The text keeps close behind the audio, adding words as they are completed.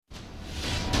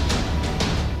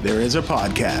There is a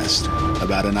podcast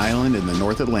about an island in the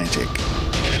North Atlantic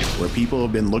where people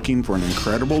have been looking for an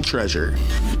incredible treasure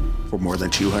for more than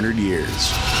 200 years.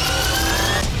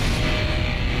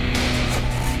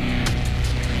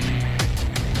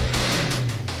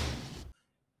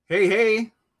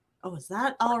 Hey. Oh, is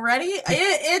that already?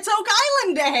 It's Oak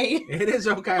Island Day. It is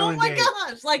Oak Island Day. Oh my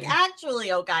gosh, like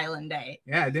actually Oak Island Day.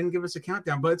 Yeah, it didn't give us a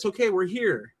countdown, but it's okay. We're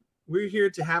here. We're here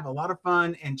to have a lot of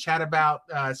fun and chat about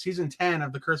season 10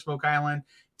 of The Curse of Oak Island.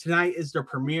 Tonight is the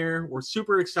premiere. We're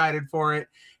super excited for it.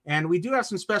 And we do have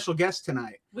some special guests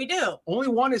tonight. We do. Only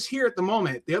one is here at the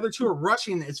moment. The other two are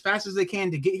rushing as fast as they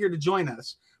can to get here to join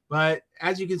us. But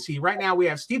as you can see, right now we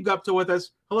have Steve Gupta with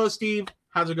us. Hello, Steve.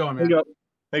 How's it going, man?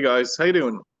 Hey guys, how you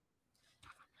doing?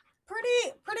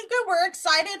 Pretty good. We're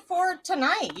excited for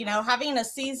tonight. You know, having a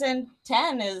season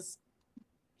 10 is,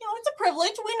 it's a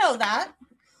privilege. We know that.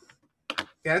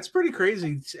 Yeah, it's pretty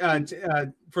crazy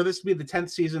for this to be the 10th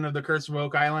season of The Curse of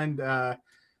Oak Island.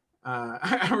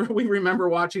 We remember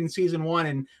watching season 1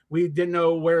 and we didn't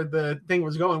know where the thing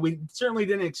was going. We certainly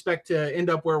didn't expect to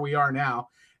end up where we are now.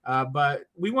 But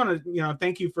we want to,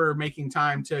 thank you for making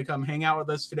time to come hang out with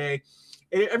us today.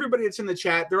 Everybody that's in the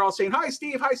chat, they're all saying, Hi,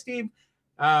 Steve.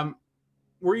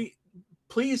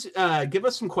 Please give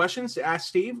us some questions to ask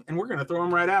Steve, and we're going to throw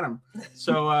them right at him.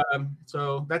 So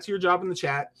that's your job in the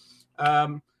chat.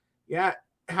 How's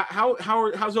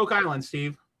Oak Island,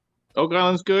 Steve? Oak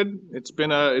Island's good. It's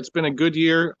been a good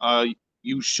year.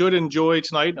 You should enjoy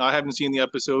tonight. I haven't seen the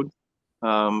episode,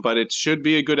 but it should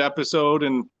be a good episode.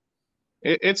 And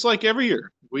it's like every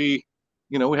year. We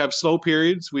have slow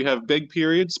periods, we have big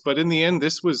periods, but in the end,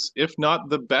 this was, if not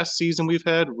the best season we've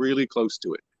had, really close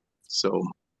to it. So,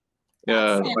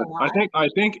 I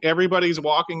think everybody's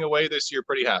walking away this year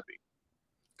pretty happy.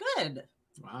 Good.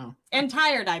 Wow. And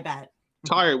tired, I bet.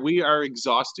 Tired. We are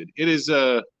exhausted. It is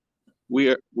we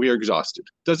are exhausted.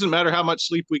 Doesn't matter how much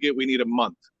sleep we get. We need a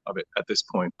month of it at this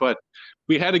point. But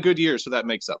we had a good year, so that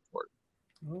makes up for it.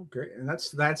 Oh, great. And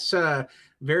that's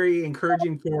very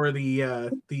encouraging for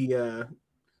the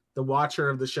watcher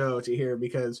of the show to hear,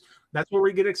 because that's what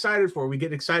we get excited for. We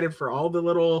get excited for all the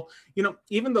little,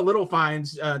 even the little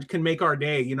finds can make our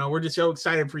day. We're just so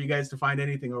excited for you guys to find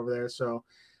anything over there. So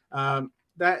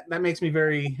that makes me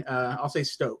very, I'll say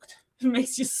stoked. It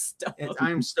makes you stoked.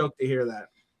 I'm stoked to hear that.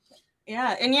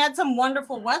 Yeah. And you had some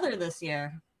wonderful weather this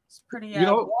year. It's pretty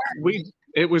warm.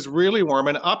 It was really warm,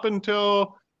 and up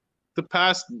until the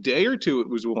past day or two, it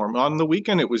was warm. On the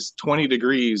weekend, it was 20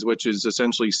 degrees, which is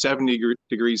essentially 70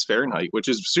 degrees Fahrenheit, which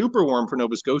is super warm for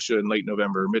Nova Scotia in late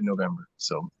November, mid-November.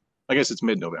 So I guess it's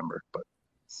mid-November, but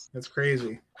that's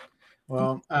crazy.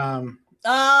 Well, we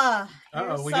got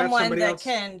someone somebody that else.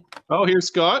 can. Oh, here's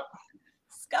Scott.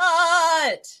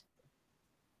 Scott,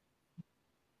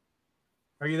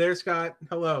 are you there, Scott?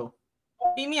 Hello.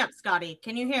 beam me up, Scotty.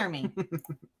 Can you hear me?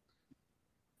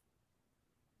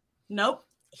 Nope.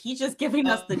 He's just giving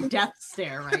us the death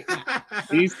stare right now.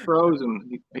 He's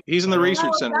frozen. He's in the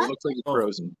research center. It looks like he's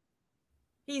frozen.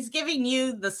 He's giving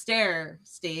you the stare,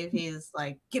 Steve. He's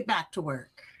like, get back to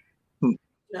work.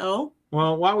 No?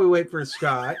 Well, while we wait for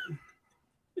Scott.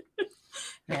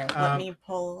 Here, let me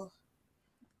pull.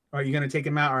 Are you going to take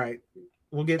him out? All right.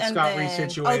 We'll get Scott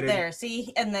resituated. Oh, there.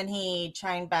 See? And then he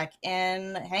chimed back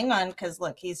in. Hang on, because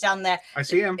look, he's down there. I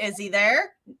see him. Is he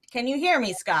there? Can you hear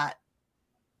me, Scott?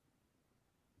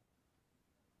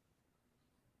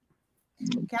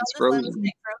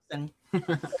 Frozen.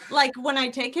 Like when I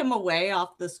take him away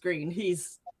off the screen,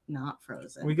 he's not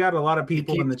frozen. We got a lot of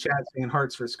people in the chat saying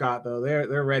hearts for Scott, though.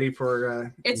 They're ready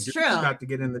for Scott to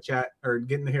get in the chat or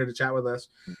get in here to chat with us.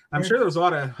 I'm sure there was a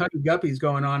lot of huggy guppies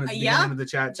going on at the beginning of the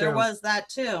chat too. There was that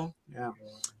too. Yeah.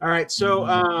 All right.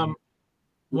 So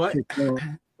what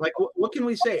can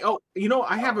we say? Oh,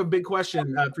 I have a big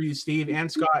question for you, Steve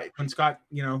and Scott. When Scott,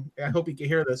 I hope you can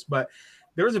hear this, but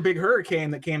there was a big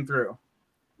hurricane that came through.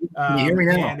 Can you hear me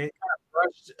now? And it kind of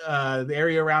brushed the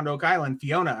area around Oak Island,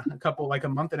 Fiona, a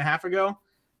month and a half ago.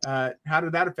 How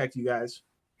did that affect you guys?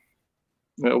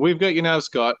 We've got you now,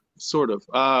 Scott, sort of.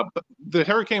 But the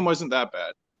hurricane wasn't that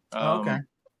bad. Okay.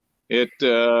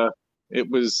 It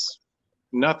was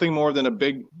nothing more than a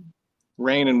big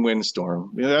rain and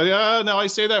windstorm. Yeah, now I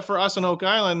say that for us on Oak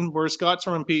Island, where Scott's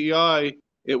from PEI,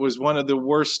 it was one of the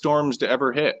worst storms to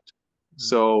ever hit.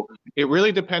 So it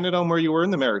really depended on where you were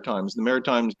in the Maritimes. The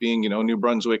Maritimes being, New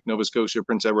Brunswick, Nova Scotia,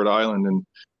 Prince Edward Island, and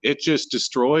it just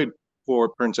destroyed for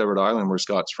Prince Edward Island, where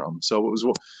Scott's from. So it was,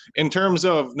 in terms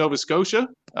of Nova Scotia,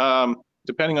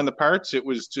 depending on the parts, it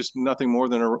was just nothing more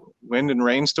than a wind and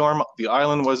rainstorm. The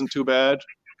island wasn't too bad,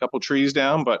 a couple trees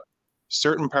down, but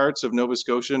certain parts of Nova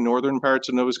Scotia, northern parts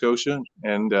of Nova Scotia,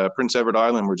 and Prince Edward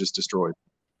Island were just destroyed.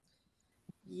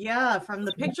 Yeah, from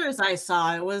the pictures I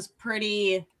saw, it was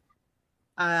pretty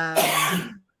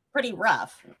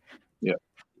rough.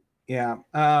 Yeah.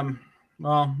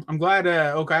 Well, I'm glad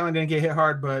Oak Island didn't get hit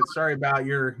hard, but sorry about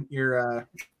your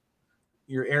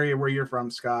area where you're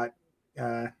from, Scott.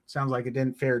 Sounds like it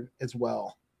didn't fare as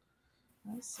well.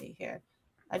 Let's see here.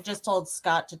 I just told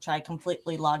Scott to try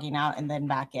completely logging out and then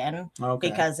back in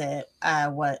because it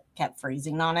what kept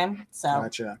freezing on him. So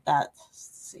Gotcha. Let's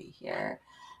see here.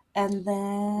 And then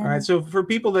all right. So for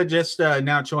people that just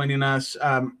now joining us,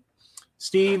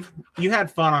 Steve, you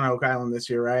had fun on Oak Island this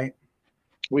year, right?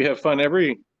 We have fun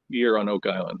every year on Oak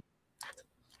Island.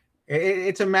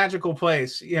 It's a magical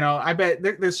place. You know, I bet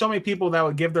there's so many people that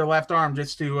would give their left arm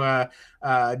just to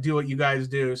do what you guys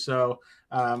do. So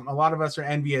a lot of us are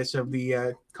envious of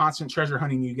the constant treasure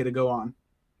hunting you get to go on.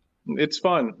 It's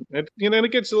fun.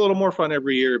 It gets a little more fun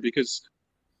every year because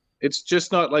it's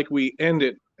just not like we end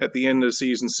it at the end of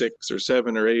season 6 or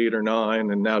 7 or 8 or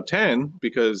 9 and now 10,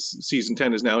 because season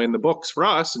 10 is now in the books for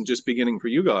us and just beginning for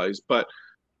you guys. But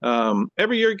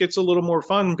every year it gets a little more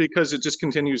fun because it just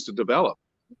continues to develop.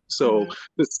 So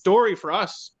the story for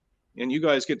us, and you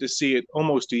guys get to see it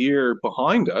almost a year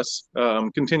behind us,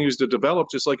 continues to develop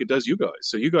just like it does you guys.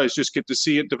 So you guys just get to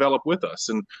see it develop with us.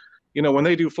 And, you know, when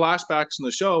they do flashbacks in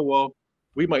the show, well,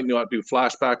 we might not do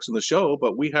flashbacks in the show,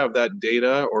 but we have that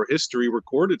data or history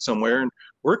recorded somewhere. And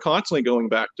we're constantly going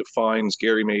back to finds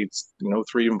Gary made,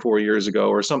 3 and 4 years ago,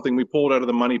 or something we pulled out of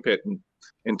the money pit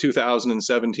in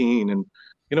 2017. And,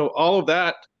 all of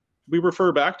that, we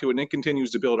refer back to it, and it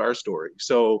continues to build our story.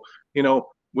 So,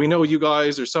 we know you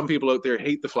guys, or some people out there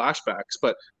hate the flashbacks,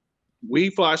 but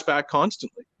we flashback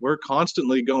constantly. We're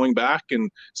constantly going back and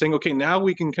saying, okay, now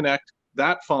we can connect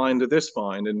that find to this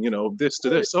find, and this to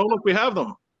this. Oh, look, we have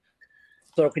them.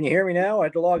 So can you hear me now? I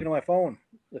had to log into my phone.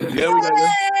 Yeah, we got you.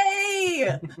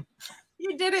 Yay!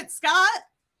 You did it, Scott.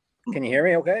 Can you hear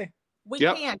me okay? We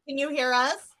Yep. can. Can you hear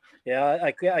us? Yeah,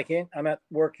 I can't. I'm at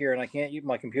work here, and I can't use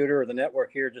my computer, or the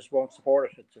network here just won't support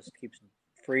it. It just keeps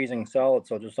freezing solid.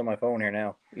 So just on my phone here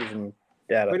now, using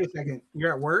data. Wait a second.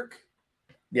 You're at work?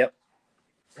 Yep.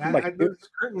 Those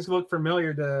curtains look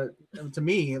familiar to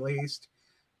me, at least.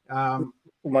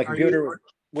 My computer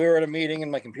we were at a meeting,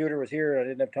 and my computer was here, and I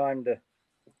didn't have time to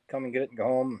come and get it and go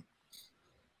home.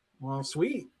 Well,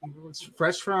 sweet. It's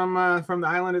fresh from the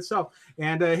island itself.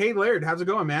 And hey, Laird, how's it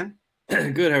going, man?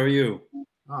 Good. How are you?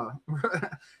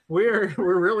 We're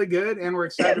really good, and we're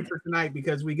excited for tonight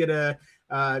because we get to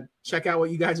check out what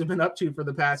you guys have been up to for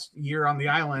the past year on the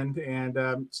island.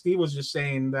 And Steve was just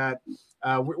saying that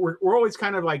we're always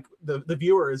kind of like the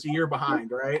viewer is a year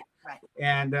behind, right? Right.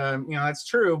 And that's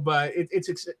true, but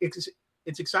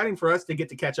it's exciting for us to get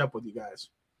to catch up with you guys.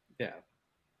 Yeah.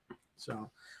 So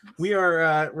we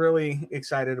are really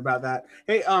excited about that.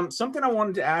 Hey, something I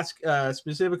wanted to ask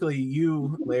specifically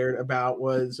you, Laird, about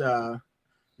was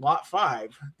Lot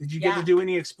 5. Did you get to do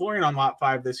any exploring on Lot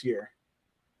 5 this year?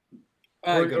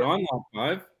 I got on Lot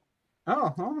 5.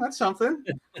 Oh, well, that's something.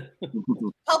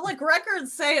 Public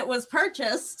records say it was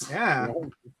purchased. Yeah.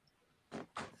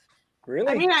 Really?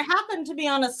 I mean, I happened to be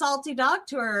on a salty dog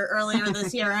tour earlier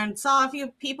this year and saw a few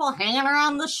people hanging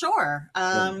around the shore.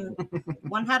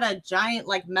 One had a giant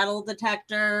metal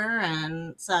detector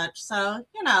and such. So,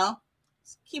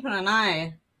 just keeping an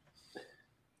eye.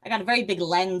 I got a very big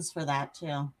lens for that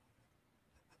too.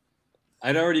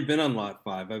 I'd already been on Lot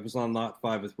 5. I was on Lot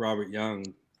 5 with Robert Young.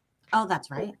 Oh, that's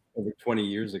right. Over 20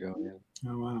 years ago. Yeah.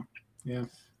 Oh, wow. Yeah.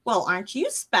 Well, aren't you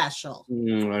special?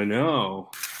 I know.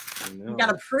 You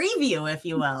got a preview, if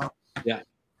you will. Yeah.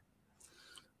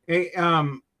 Hey,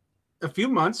 a few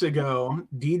months ago,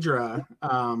 Deidre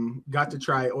got to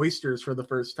try oysters for the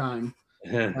first time.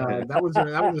 That was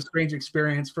a strange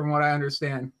experience, from what I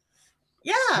understand.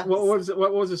 Yeah. What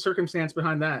was the circumstance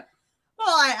behind that?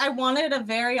 Well, I wanted a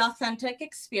very authentic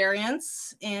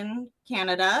experience in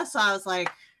Canada, so I was like,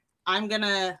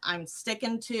 I'm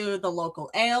sticking to the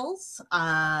local ales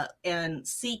and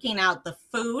seeking out the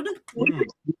food. Mm.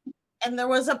 And there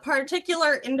was a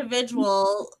particular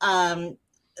individual,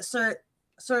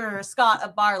 Sir Scott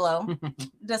of Barlow,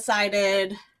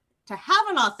 decided to have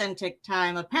an authentic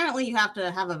time. Apparently, you have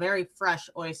to have a very fresh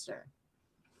oyster.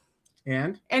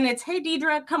 And it's, hey,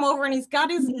 Deidre, come over. And he's got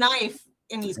his knife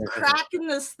and he's cracking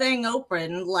this thing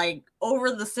open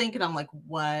over the sink. And I'm like,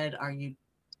 what are you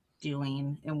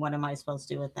doing? And what am I supposed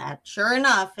to do with that? Sure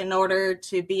enough, in order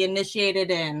to be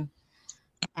initiated in,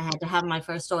 I had to have my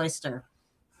first oyster.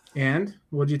 And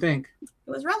what do you think? It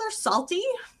was rather salty,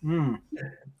 Mm.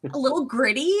 a little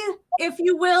gritty, if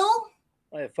you will.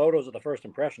 I have photos of the first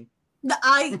impression.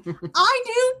 I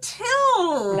do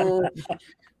too.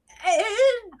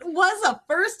 It was a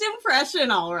first impression,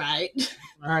 all right.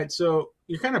 All right, so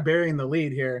you're kind of burying the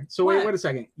lead here. So What? wait a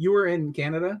second. You were in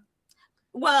Canada?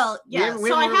 Well, yeah. We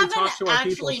So I haven't really talked haven't to our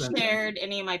people actually since. shared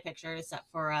any of my pictures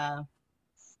except for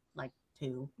like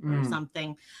 2 or Mm.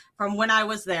 something from when I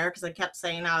was there because I kept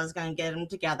saying I was going to get them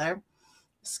together.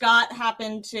 Scott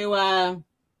happened to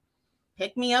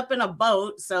pick me up in a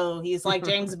boat, so he's like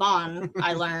James Bond.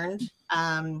 I learned,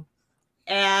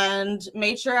 and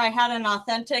made sure I had an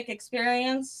authentic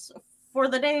experience for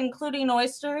the day, including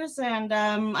oysters. And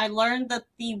I learned that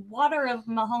the water of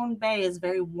Mahone Bay is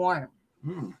very warm.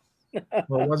 Hmm.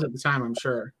 Well, it was at the time, I'm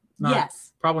sure. Not,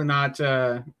 Yes. Probably not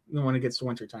when it gets to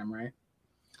wintertime, right?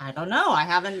 I don't know. I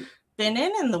haven't been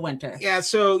in the winter. Yeah,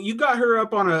 so you got her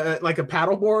up on a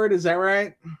paddle board, is that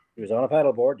right? She was on a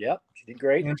paddleboard. Yep, she did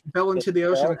great, And she fell into the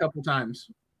ocean a couple times.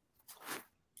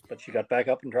 but she got back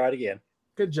up and tried again.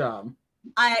 Good job.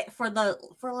 For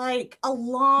like a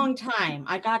long time,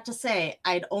 I got to say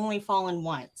I'd only fallen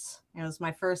once. It was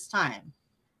my first time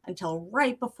until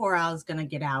right before I was gonna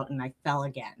get out, and I fell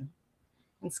again.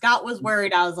 And Scott was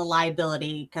worried I was a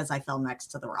liability because I fell next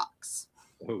to the rocks.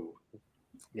 Ooh.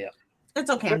 It's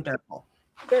okay, I'm durable.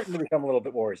 Starting to become a little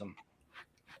bit worrisome.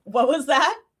 What was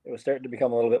that? It was starting to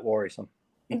become a little bit worrisome.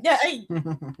 Yeah,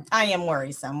 I am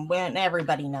worrisome. When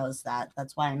everybody knows that.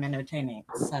 That's why I'm entertaining.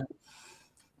 So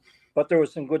But there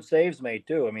was some good saves made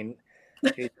too. I mean,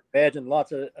 you imagine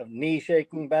lots of knee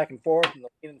shaking back and forth, and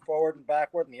leaning forward and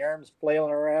backward, and the arms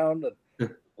flailing around,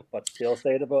 but still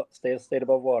stayed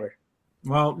above water.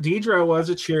 Well, Deidre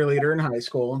was a cheerleader in high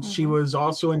school. Mm-hmm. She was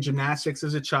also in gymnastics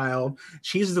as a child.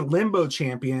 She's the limbo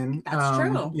champion. That's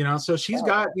true. You know, so she's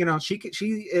got, she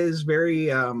is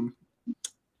very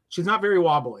she's not very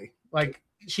wobbly. Like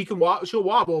she'll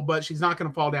wobble, but she's not going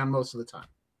to fall down most of the time.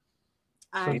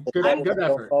 Good Don't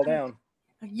effort. fall down.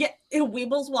 Yeah,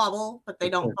 weebles wobble, but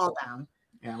they don't fall down.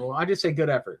 Yeah, well, I just say good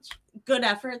efforts. Good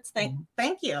efforts.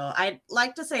 Thank you. I'd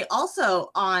like to say also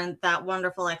on that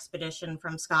wonderful expedition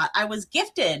from Scott, I was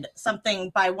gifted something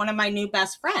by one of my new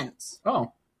best friends,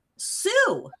 Oh,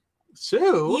 Sue.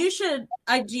 Sue. You should.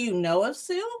 Do you know of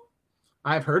Sue?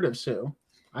 I've heard of Sue.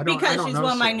 I don't She's know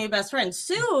one of my Sue. new best friends.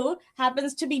 Sue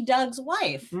happens to be Doug's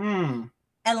wife, Hmm.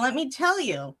 and let me tell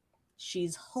you,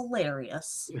 she's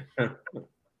hilarious.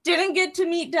 Didn't get to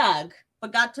meet Doug,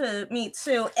 but got to meet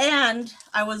Sue, and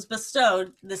I was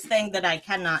bestowed this thing that I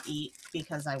cannot eat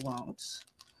because I won't.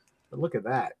 But look at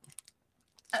that.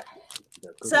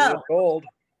 So, Gold.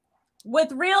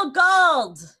 with real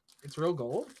gold. It's real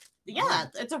gold. Yeah,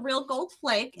 it's a real gold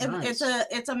flake. And Nice.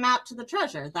 it's a map to the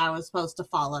treasure that I was supposed to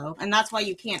follow, and that's why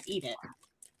you can't eat it.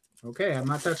 Okay, I'm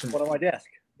not touching One it. on my desk.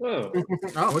 Oh.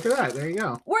 Oh, look at that. There you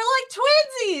go. We're like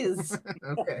twinsies.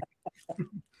 Okay.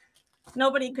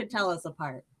 Nobody could tell us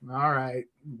apart. All right,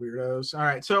 weirdos. All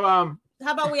right. So How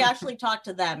about we actually talk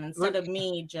to them instead of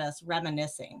me just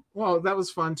reminiscing? well, that was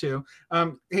fun too.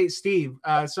 Hey Steve,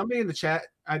 somebody in the chat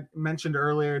I mentioned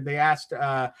earlier, they asked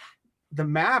the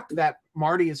map that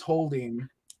Marty is holding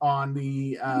on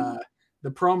the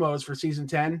promos for season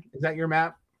 10. Is that your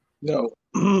map? No,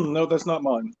 no, that's not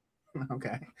mine.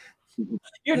 Okay.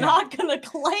 You're Yeah. not gonna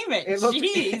claim it. It looked-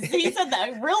 Jeez, he said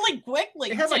that really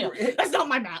quickly It had, like, too. That's not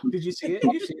my map. Did you see it?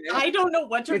 You seen it? I don't know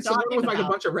what you're It's the one talking with about. like a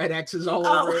bunch of red X's all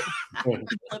Oh. over it.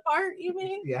 Flip art, you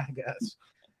mean? Yeah, I guess.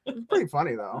 It's pretty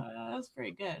funny though. That's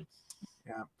pretty good.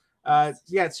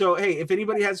 Yeah. So hey, if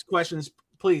anybody has questions,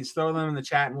 please throw them in the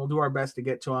chat, and we'll do our best to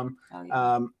get to them.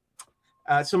 Oh,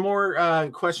 yeah. Some more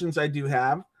questions I do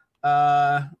have.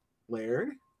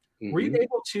 Laird, were you Mhm.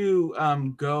 able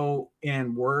to go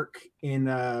and work in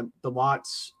the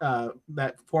lots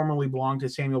that formerly belonged to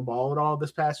Samuel Ball at all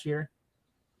this past year?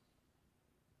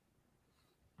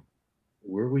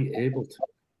 Were we able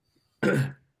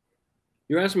to?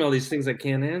 You're asking me all these things I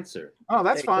can't answer. Oh,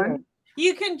 that's Hey, fine.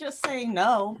 You can just say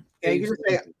no. Yeah, you can just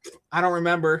say, I don't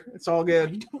remember. It's all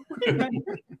good.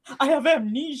 I have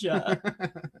amnesia.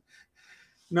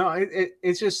 No,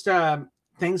 it's just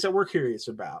things that we're curious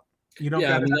about. You don't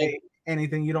Yeah, got to I mean, say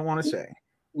anything you don't want to say.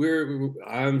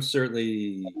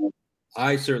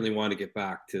 I certainly want to get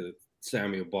back to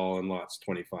Samuel Ball in lots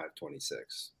 25,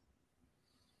 26.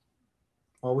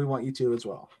 Well, we want you to as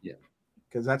well. Yeah.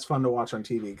 Because that's fun to watch on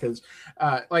TV. Because,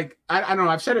 I don't know,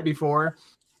 I've said it before.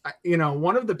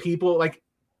 One of the people, like,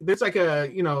 there's like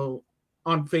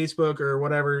on Facebook or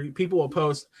whatever, people will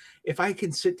post, if I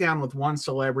can sit down with one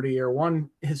celebrity or one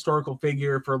historical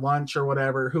figure for lunch or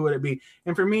whatever, who would it be?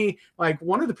 And for me, like,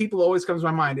 one of the people that always comes to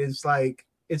my mind is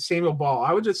it's Samuel Ball.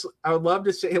 I would love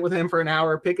to sit with him for an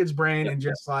hour, pick his brain, and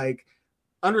just like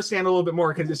understand a little bit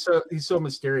more because he's so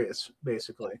mysterious,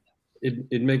 basically.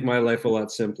 It'd make my life a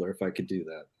lot simpler if I could do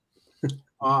that.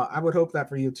 I would hope that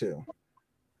for you too.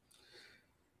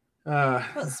 Well,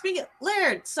 speaking,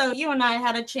 Laird, so you and I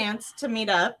had a chance to meet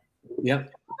up.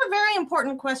 Yep. A very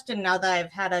important question now that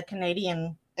I've had a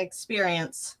Canadian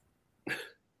experience. I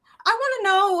want to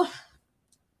know,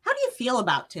 how do you feel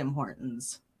about Tim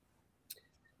Hortons?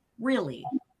 Really?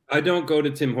 I don't go to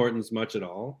Tim Hortons much at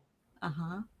all.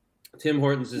 Uh-huh. Tim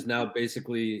Hortons is now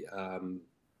basically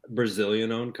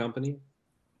Brazilian-owned company.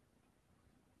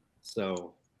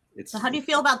 So how do you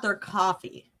feel about their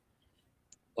coffee?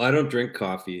 I don't drink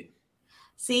coffee.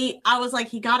 See, I was like,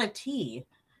 he got a tea.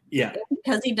 Yeah.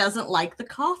 Because he doesn't like the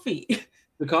coffee.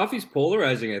 The coffee's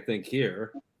polarizing, I think,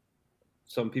 here.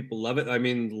 Some people love it. I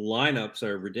mean, lineups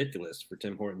are ridiculous for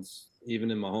Tim Hortons,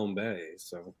 even in Mahone Bay.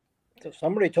 So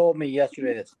somebody told me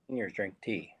yesterday that seniors drink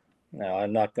tea. Now,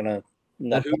 I'm not going to...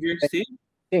 Who drinks tea?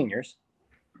 Seniors.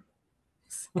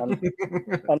 I'm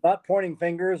not pointing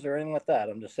fingers or anything like that.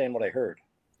 I'm just saying what I heard.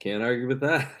 Can't argue with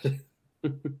that.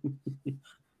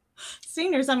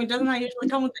 Seniors, I mean, doesn't that usually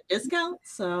come with a discount?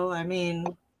 So, I mean...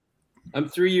 I'm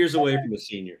 3 years away from a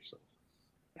senior. So.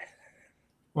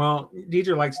 Well,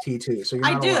 Deidre likes tea too, so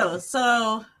I do.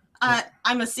 So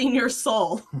I'm a senior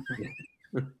soul.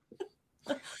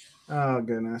 Oh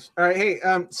goodness! All right, hey,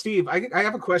 Steve, I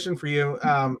have a question for you.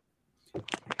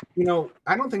 You know,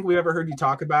 I don't think we ever heard you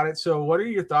talk about it. So, what are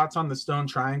your thoughts on the stone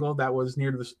triangle that was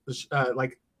near the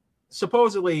like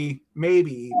supposedly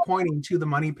maybe pointing to the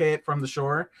money pit from the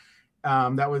shore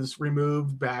that was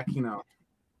removed back,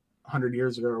 100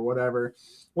 years ago or whatever?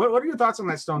 What are your thoughts on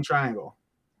that stone triangle?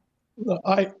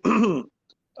 I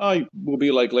will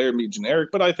be like Laird, be generic,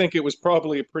 but I think it was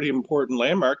probably a pretty important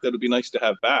landmark that would be nice to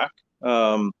have back.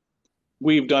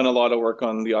 We've done a lot of work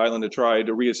on the island to try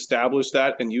to reestablish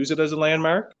that and use it as a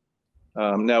landmark.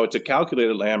 Now it's a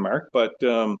calculated landmark, but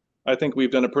I think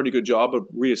we've done a pretty good job of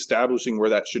reestablishing where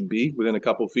that should be within a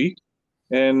couple feet.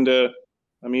 And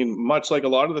I mean, much like a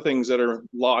lot of the things that are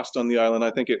lost on the island,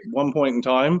 I think at one point in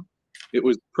time, it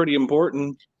was pretty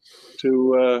important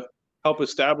to help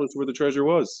establish where the treasure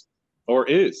was or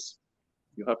is.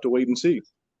 You'll have to wait and see.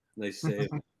 They say.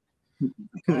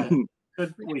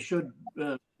 We should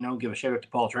give a shout out to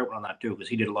Paul Troutman on that too, because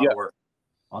he did a lot of work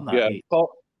on that. Yeah,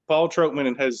 Paul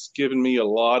Troutman has given me a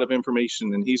lot of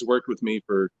information, and he's worked with me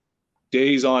for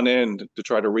days on end to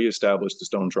try to reestablish the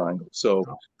stone triangle. So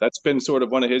that's been sort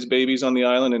of one of his babies on the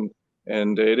island,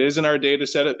 and it is in our data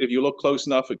set. If you look close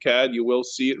enough at CAD, you will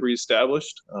see it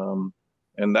reestablished.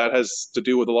 And that has to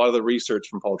do with a lot of the research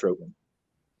from Paul Troutman.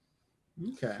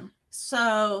 Okay.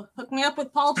 So hook me up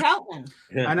with Paul Troutman.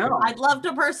 I know. I'd love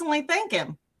to personally thank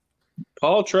him.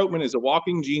 Paul Troutman is a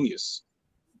walking genius.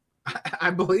 I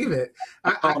believe it.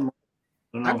 I've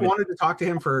wanted to talk to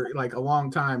him for like a long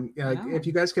time. If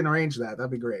you guys can arrange that,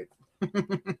 that'd be great.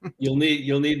 You'll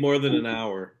need more than an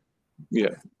hour.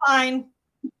 Yeah. Fine.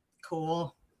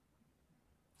 Cool.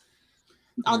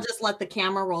 I'll just let the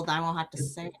camera roll down. I won't have to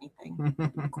say anything.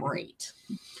 Great.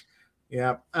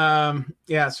 Yeah.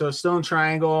 So stone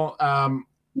triangle.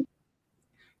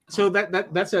 So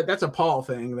that's a Paul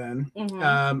thing then.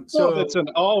 Mm-hmm. So that's an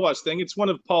all of us thing. It's one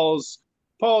of Paul's.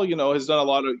 Paul, has done a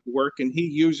lot of work, and he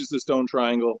uses the stone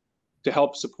triangle to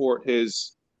help support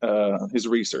his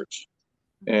research.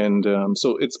 And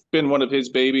so it's been one of his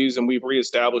babies, and we've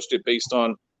reestablished it based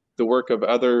on the work of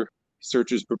other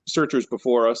searchers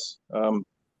before us.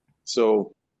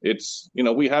 So it's,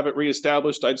 we have it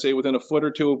reestablished, I'd say within a foot or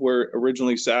two of where it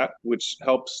originally sat, which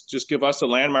helps just give us a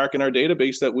landmark in our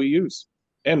database that we use.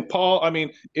 And Paul,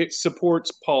 it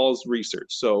supports Paul's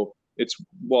research. So it's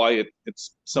why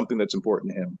it's something that's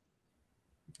important to him.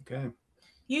 Okay.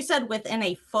 You said within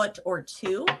a foot or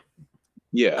two?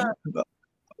 Yeah.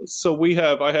 So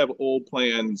I have old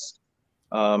plans,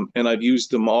 and I've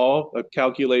used them all. I've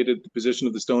calculated the position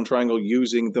of the stone triangle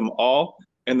using them all,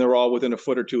 and they're all within a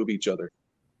foot or two of each other.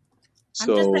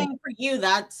 So, I'm just saying for you,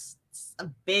 that's a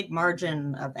big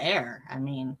margin of error.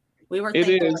 We were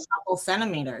thinking a couple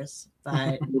centimeters,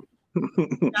 but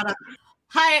gotta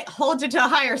hold you to a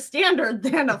higher standard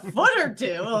than a foot or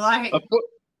two.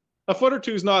 A foot or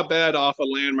two is not bad off a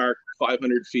landmark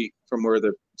 500 feet from where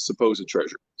the supposed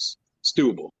treasure is. It's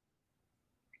doable.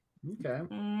 Okay.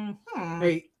 Mm-hmm.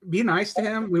 Hey, be nice to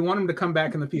him. We want him to come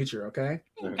back in the future, okay?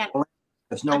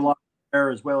 It's no longer there,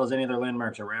 as well as any other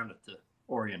landmarks around it to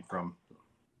orient from.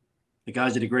 The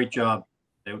guys did a great job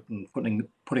out in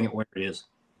putting it where it is.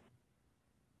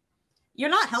 You're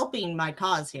not helping my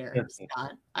cause here,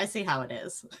 Scott. I see how it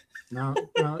is. No.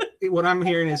 What I'm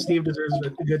hearing is Steve deserves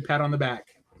a good pat on the back.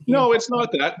 No, it's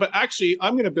not that. But actually,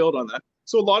 I'm going to build on that.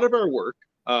 So a lot of our work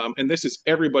and this is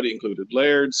everybody included: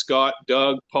 Laird, Scott,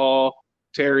 Doug, Paul,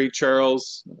 Terry,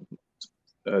 Charles,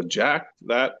 Jack,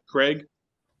 Craig.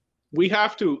 We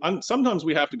have to, sometimes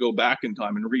we have to go back in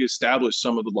time and reestablish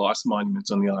some of the lost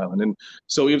monuments on the island. And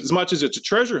so as much as it's a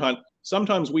treasure hunt,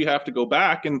 sometimes we have to go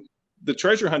back, and the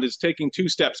treasure hunt is taking 2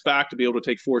 steps back to be able to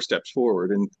take 4 steps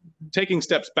forward. And taking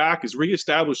steps back is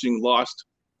reestablishing lost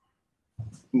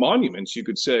monuments, you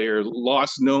could say, or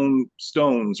lost known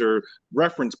stones or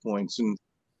reference points. And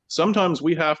sometimes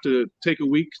we have to take a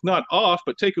week, not off,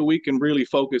 but take a week and really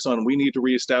focus on, we need to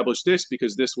reestablish this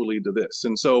because this will lead to this.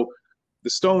 And so the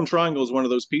stone triangle is one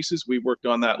of those pieces. We worked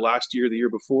on that last year, the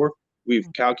year before.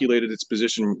 We've calculated its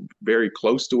position very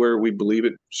close to where we believe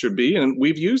it should be, and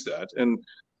we've used that. And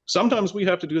sometimes we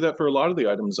have to do that for a lot of the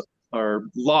items, are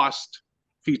lost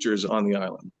features on the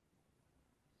island.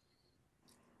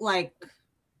 Like,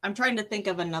 I'm trying to think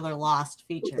of another lost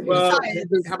feature. Well, How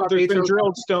about there's been Beethoven?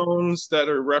 drilled stones that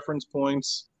are reference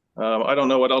points. I don't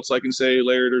know what else I can say,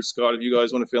 Laird or Scott, if you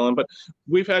guys want to fill in, but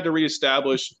we've had to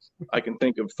reestablish, I can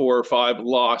think of 4 or 5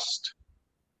 lost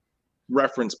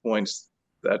reference points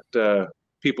that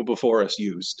people before us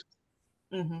used.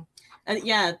 Mm-hmm. And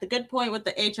yeah, the good point with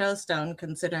the HO stone,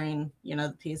 considering,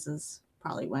 the pieces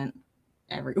probably went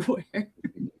everywhere.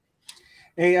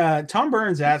 Hey, Tom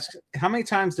Burns asks, how many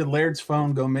times did Laird's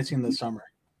phone go missing this summer?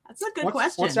 That's a good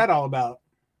question. What's that all about?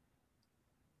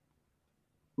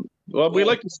 Well, we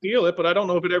like to steal it, but I don't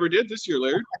know if it ever did this year,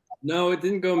 Laird. No, it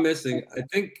didn't go missing. I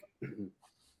think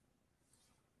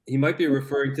he might be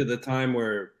referring to the time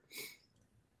where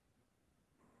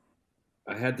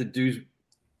I had to do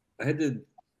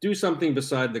something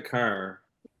beside the car,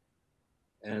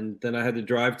 and then I had to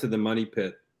drive to the money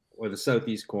pit, or the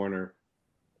southeast corner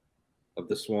of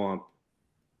the swamp,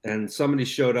 and somebody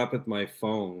showed up with my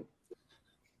phone,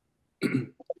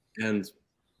 and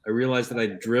I realized that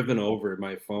I'd driven over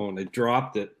my phone. I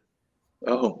dropped it.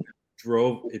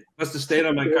 It must have stayed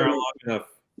on my car long enough,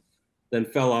 then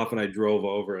fell off, and I drove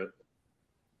over it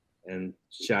and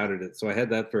shattered it. So I had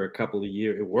that for a couple of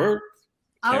years. It worked.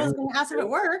 I was going to ask if it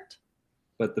worked.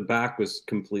 But the back was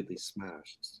completely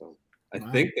smashed. So I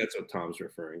think that's what Tom's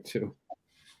referring to.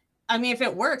 I mean, if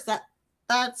it works,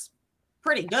 that's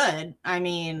pretty good. I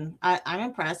mean, I'm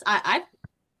impressed. I've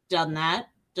done that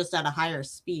just at a higher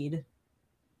speed.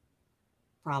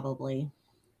 Probably.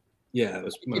 Yeah, it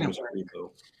was pretty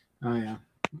low. Oh, yeah.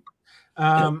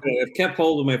 I've kept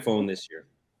hold of my phone this year.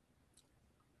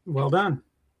 Well done.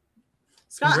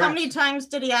 Scott, Congrats. how many times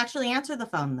did he actually answer the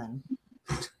phone then?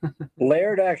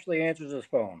 Laird actually answers his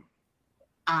phone.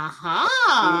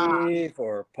 Aha! Steve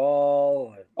or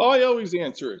Paul. I always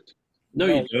answer it. No,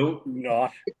 you don't.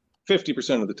 Not.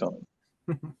 50% of the time.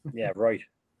 Yeah, right.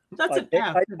 That's an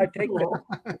F. I take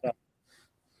that.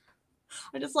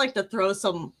 I just like to throw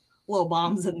some little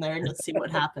bombs in there and just see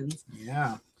what happens.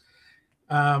 Yeah.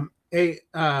 Hey,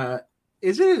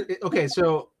 is it okay?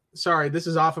 So sorry, this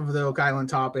is off of the Oak Island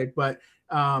topic, but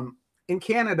in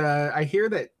Canada, I hear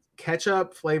that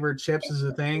ketchup flavored chips is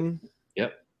a thing.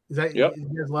 Yep. Is that Yep.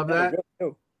 you guys love that?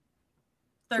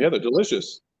 Yeah, they're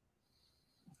delicious.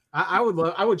 I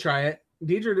would try it.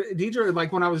 Deidre,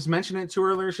 like when I was mentioning it to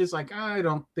her earlier, she's like, I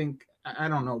don't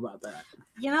know about that.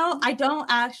 I don't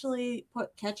actually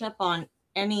put ketchup on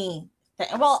anything.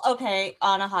 Well, okay,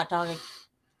 on a hot dog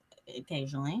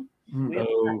occasionally. We have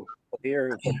people here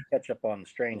who put ketchup on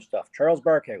strange stuff. Charles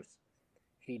Barkhouse,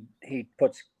 he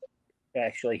puts,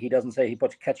 actually, he doesn't say he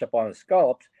puts ketchup on his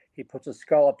scallops. He puts his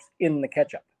scallops in the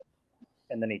ketchup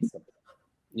and then eats them.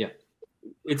 Yeah.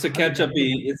 It's a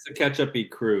ketchup-y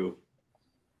crew.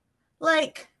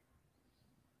 Like,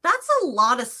 that's a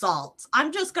lot of salt.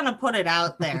 I'm just gonna put it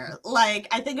out there. Like,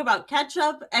 I think about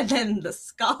ketchup and then the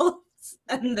scallops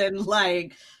and then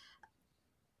like,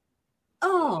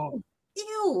 oh,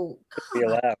 ew. Be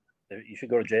allowed. You should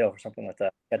go to jail for something like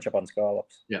that. Ketchup on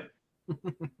scallops. Yeah.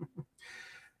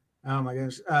 Oh my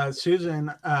gosh.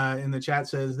 Susan in the chat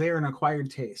says they're an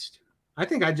acquired taste. I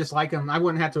think I just like them. I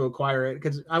wouldn't have to acquire it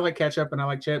because I like ketchup and I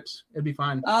like chips. It'd be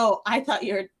fine. Oh, I thought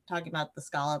you were talking about the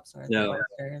scallops or No.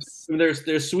 the oysters. I mean,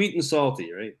 they're sweet and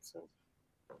salty, right? So.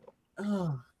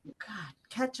 Oh God,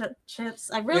 ketchup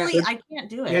chips. I can't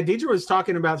do it. Yeah, Deidre was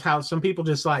talking about how some people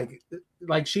just like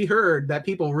she heard that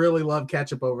people really love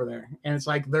ketchup over there, and it's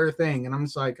like their thing. And I'm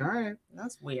just like, all right,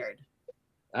 That's weird.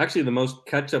 Actually, the most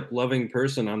ketchup-loving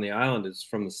person on the island is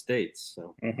from the States.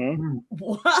 So. Mm-hmm.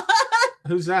 What?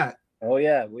 Who's that? Oh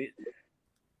yeah,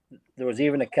 there was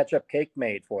even a ketchup cake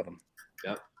made for them.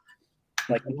 Yep.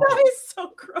 Like That is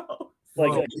so gross.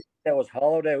 Whoa. that was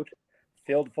hollowed out,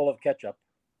 filled full of ketchup,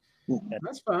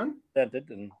 That's fun.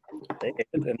 scented, and they ate it.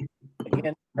 And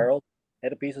again, Harold,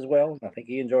 had a piece as well. I think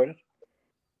he enjoyed it.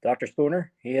 Dr.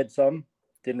 Spooner, he had some,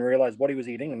 didn't realize what he was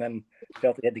eating, and then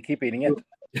felt he had to keep eating it.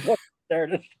 What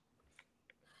started?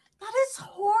 That is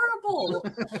horrible.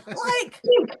 Like,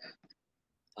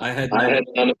 I had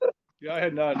none. Yeah, I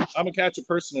had none. I'm a ketchup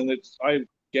person, and I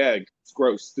gag. It's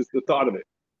gross. Just the thought of it.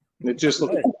 And it just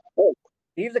looks.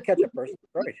 He's a ketchup person,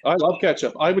 right? I love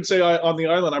ketchup. I would say on the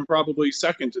island, I'm probably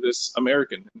second to this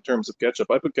American in terms of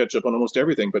ketchup. I put ketchup on almost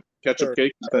everything, but ketchup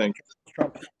cake is the thing.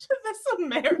 Trump. this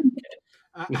American.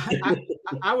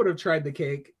 I would have tried the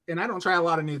cake, and I don't try a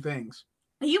lot of new things.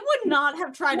 You would not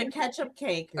have tried a ketchup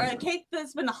cake or a cake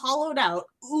that's been hollowed out,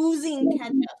 oozing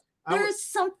ketchup. There's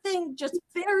something just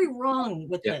very wrong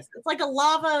with this. It's like a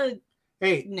lava.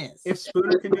 Hey, if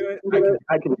Spooner can do it,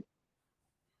 I can.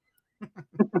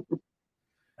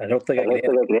 I don't think I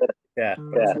can. Yeah.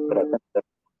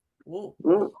 Whoa.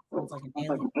 Sounds like an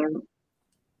alien.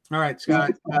 All right,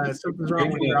 Scott. Something's wrong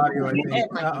with your audio, I think.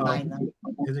 It might be mine, though.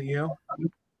 Is it you?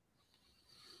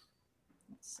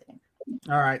 Let's see.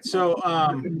 All right. So,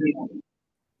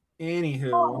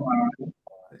 anywho,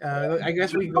 I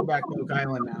guess we can go back to Oak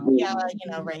Island now. Yeah,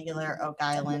 regular Oak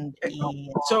Island.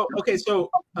 So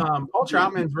Paul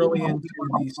Troutman's really into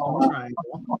the Stone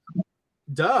Triangle.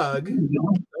 Doug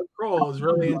Kroll is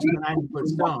really into the 90-foot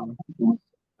stone.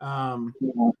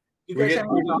 You guys have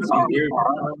any thoughts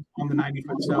on the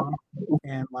 90-foot stone?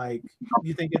 And like, do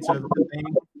you think it's a thing?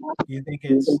 Do you think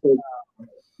it's?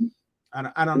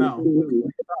 I don't know. What are your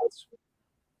thoughts?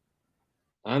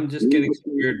 I'm just getting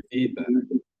some weird feedback.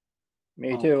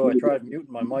 Me too. I tried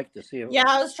muting my mic to see if. Yeah,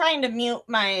 I was trying to mute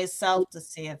myself to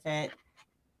see if it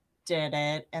did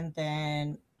it, and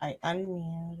then I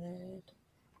unmuted.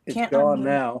 It's Can't gone unmute.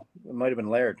 now. It might have been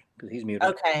Laird because he's muted.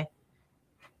 Okay.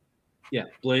 Yeah,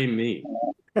 blame me.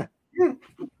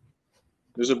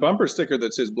 There's a bumper sticker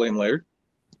that says "Blame Laird."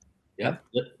 Yeah,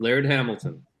 Laird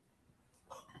Hamilton.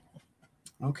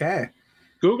 Okay.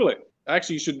 Google it.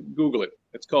 Actually, you should Google it.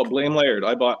 It's called "Blame Laird."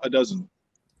 I bought a dozen.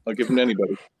 I'll give them to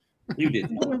anybody. You did.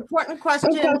 An important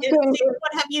question is,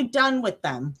 what have you done with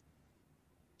them?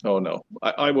 Oh no,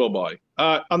 I will buy.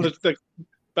 On the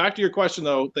back to your question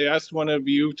though, they asked one of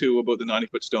you two about the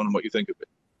 90-foot stone and what you think of it.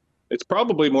 It's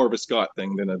probably more of a Scott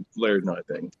thing than a Laird and I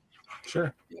thing.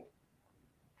 Sure.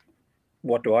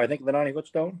 What do I think of the 90-foot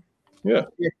stone? Yeah.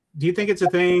 Do you think it's a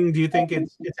thing? Do you think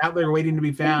it's out there waiting to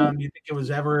be found? Do you think it was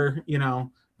ever,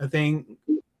 a thing?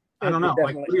 I don't know.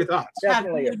 Like, what are your thoughts?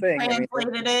 Definitely a thing.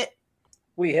 Translated it.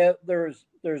 We have there's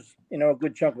a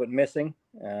good chunk of it missing.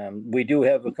 We do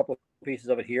have a couple of pieces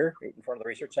of it here in front of the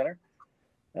research center,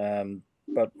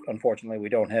 but unfortunately we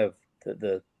don't have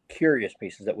the curious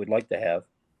pieces that we'd like to have.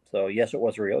 So yes, it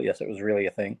was real. Yes, it was really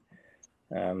a thing.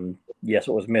 Yes,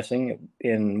 it was missing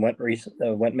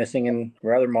went missing in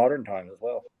rather modern times as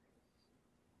well.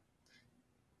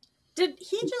 Did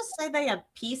he just say they have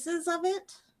pieces of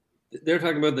it? They're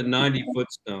talking about the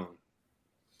 90-foot stone.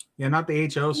 Yeah, not the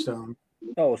HO stone.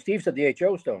 Oh, Steve said the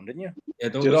HO stone, didn't you? Yeah,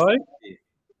 don't Did listen I? to Steve.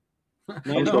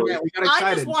 No, Yeah, no. we got I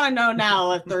excited. just want to know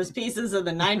now if there's pieces of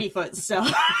the 90-foot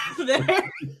stone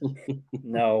there.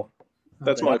 No,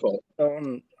 That's my fault.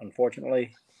 stone.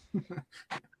 Unfortunately,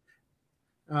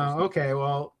 Okay,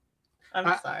 well,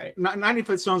 I'm sorry.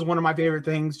 90-foot stone is one of my favorite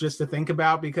things just to think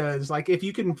about because, like, if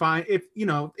you can find,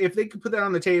 if they could put that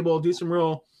on the table, do some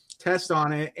real tests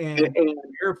on it and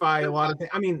verify a lot of things.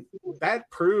 I mean, that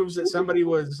proves that somebody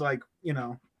was like,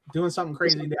 doing something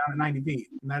crazy down at 90 feet,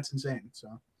 and that's insane. So,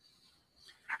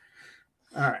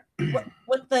 all right.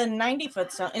 With the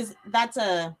 90-foot stone,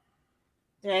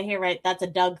 did I hear right? That's a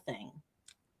Doug thing,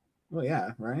 Well, yeah,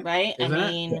 right. right? Isn't it?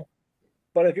 I mean,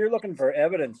 but if you're looking for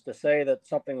evidence to say that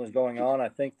something was going on, I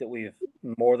think that we've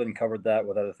more than covered that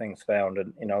with other things found,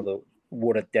 and the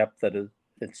wood at depth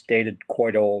it's dated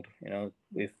quite old.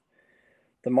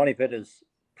 The money pit is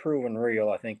proven real.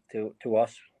 I think to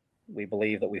us, we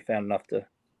believe that we found enough to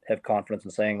have confidence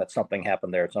in saying that something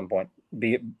happened there at some point,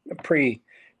 be it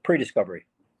pre-discovery.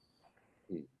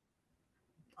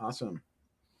 Awesome.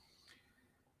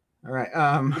 All right.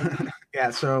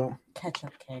 Yeah. So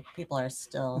ketchup cake. People are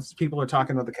still. people are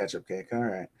talking about the ketchup cake. All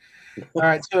right. All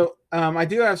right. So I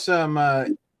do have some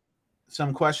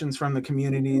questions from the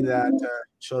community that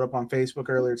showed up on Facebook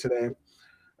earlier today. All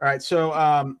right. So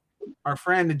our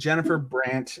friend Jennifer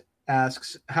Brandt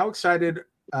asks, how excited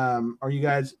are you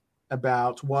guys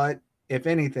about what, if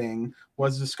anything,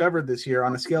 was discovered this year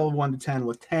on a scale of 1 to 10,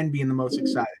 with 10 being the most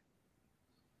excited?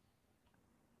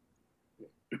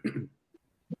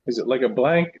 Is it like a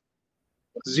blank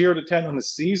 0 to 10 on the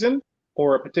season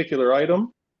or a particular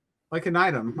item? Like an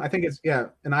item. I think it's,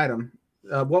 an item.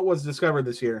 What was discovered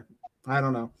this year? I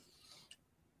don't know.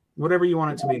 Whatever you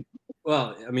want it to be.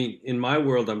 Well, I mean, in my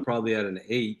world, I'm probably at an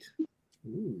 8.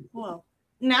 Well,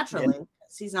 naturally,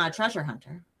 'cause he's not a treasure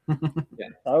hunter.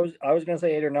 I was going to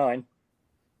say 8 or 9.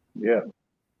 Yeah.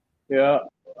 Yeah.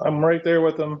 I'm right there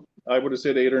with them. I would have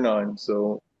said 8 or 9.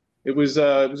 So it was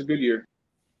a good year.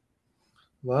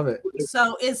 Love it.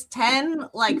 So is 10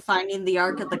 like finding the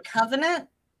Ark of the Covenant?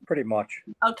 Pretty much.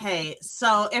 Okay,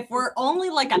 so if we're only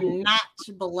like a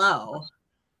notch below,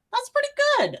 that's pretty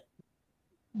good.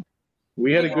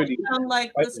 We had a good year. On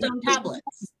like the stone tablets.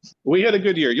 We had a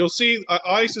good year. You'll see.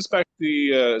 I suspect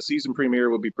the season premiere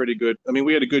will be pretty good. I mean,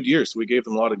 we had a good year, so we gave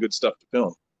them a lot of good stuff to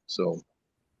film. So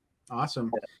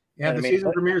Awesome. Yeah, And the I mean,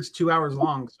 season premiere is 2 hours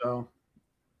long, so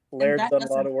Laird's that done a lot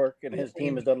doesn't- of work, and his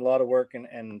team has done a lot of work,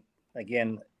 and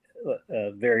again,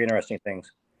 very interesting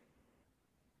things.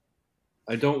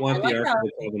 I don't want I like the Ark that. of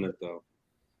the Covenant, though.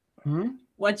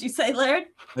 What'd you say, Laird?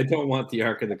 I don't want the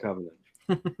Ark of the Covenant.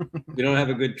 We don't have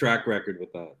a good track record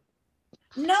with that.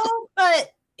 No,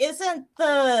 but isn't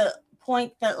the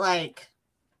point that like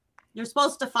you're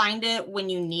supposed to find it when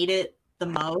you need it the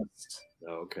most?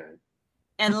 Okay.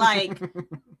 And like,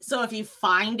 so if you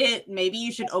find it, maybe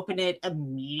you should open it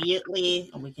immediately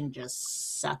and we can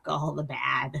just suck all the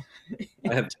bad.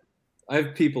 I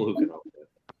have people who can open it.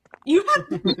 You have.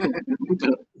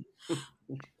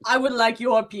 I would like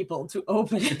your people to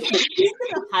open it. He's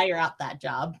gonna hire out that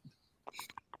job.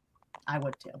 I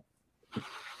would too.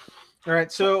 all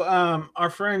right. So our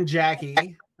friend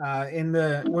Jackie,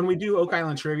 when we do Oak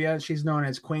Island trivia, she's known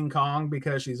as Queen Kong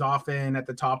because she's often at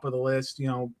the top of the list,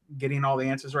 getting all the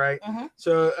answers right. Mhm.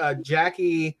 So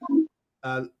Jackie,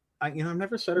 I've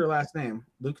never said her last name,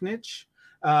 Luknich.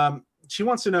 She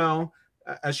wants to know,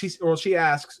 she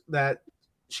asks that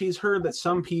she's heard that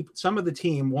some of the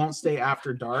team won't stay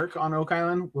after dark on Oak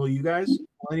Island. Will you guys?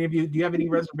 Will any of you? Do you have any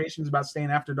reservations about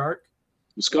staying after dark?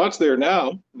 Scott's there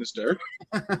now in this dark.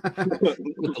 With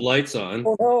the lights on.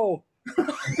 Oh no!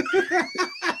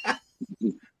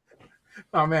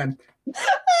 Oh man!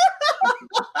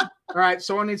 All right,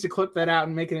 someone needs to clip that out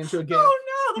and make it into a gift.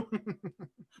 Oh no!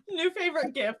 New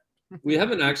favorite gift. We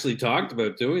haven't actually talked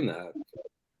about doing that.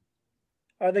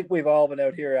 I think we've all been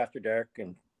out here after dark,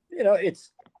 and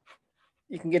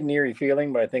you can get an eerie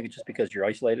feeling, but I think it's just because you're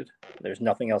isolated. There's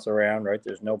nothing else around, right?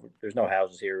 There's no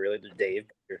houses here really. There's Dave.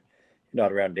 You're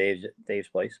not around Dave's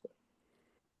place.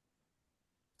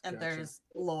 And Gotcha. there's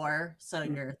lore, so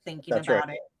you're thinking That's about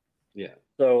right. it. Yeah.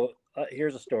 So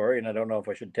here's a story, and I don't know if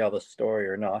I should tell this story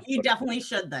or not. You but definitely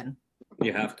should then.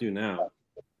 You have to now.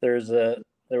 there was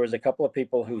a couple of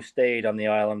people who stayed on the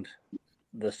island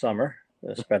this summer.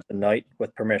 Spent the night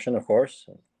with permission, of course,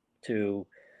 to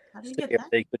How do you see get if that?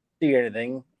 they could see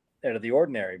anything out of the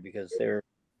ordinary because they were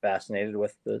fascinated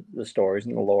with the stories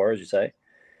and the lore, as you say.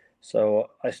 So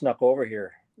I snuck over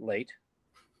here late.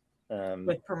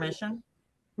 With permission?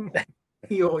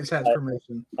 He always has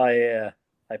permission. I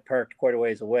parked quite a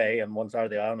ways away on one side of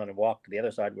the island and I walked to the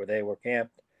other side where they were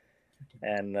camped.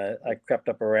 And I crept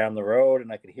up around the road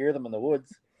and I could hear them in the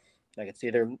woods. I could see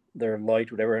their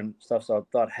light, whatever, and stuff. So I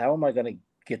thought, how am I going to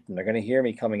get them? They're going to hear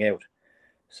me coming out.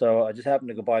 So I just happened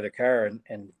to go by their car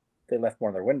and they left one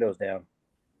of their windows down.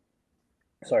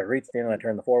 So I reached in and I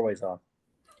turned the four-ways on.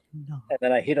 No. And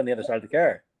then I hid on the other side of the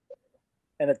car.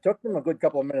 And it took them a good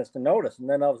couple of minutes to notice. And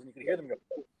then all of a sudden you could hear them go,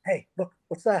 "Hey, look,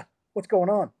 what's that? What's going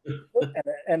on?"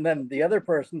 and then the other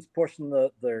person's pushing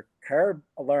their car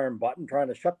alarm button, trying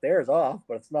to shut theirs off,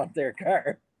 but it's not their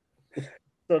car.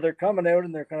 So they're coming out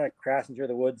and they're kind of crashing through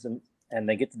the woods and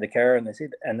they get to the car and they see,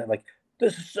 and they're like,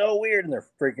 "This is so weird." And they're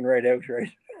freaking right out,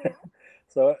 right?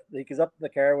 So he goes up to the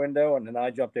car window and then I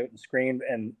jumped out and screamed.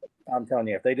 And I'm telling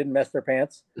you, if they didn't mess their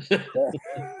pants,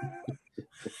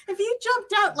 If you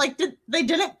jumped out, like, they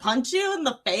didn't punch you in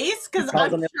the face? Because Because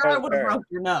I'm on the sure I other would have side. broke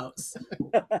your nose.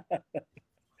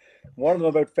 one of them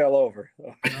about fell over.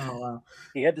 So Oh wow,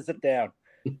 he had to sit down.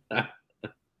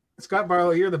 Scott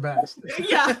Barlow, you're the best.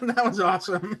 Yeah. That was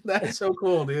awesome. That is so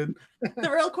cool, dude. The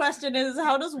real question is,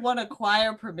 how does one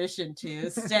acquire permission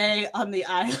to stay on the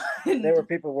island? There were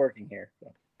people working here.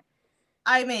 So.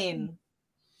 I mean,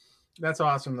 That's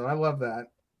awesome, though. I love that.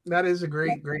 That is a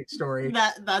great story.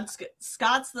 that's good.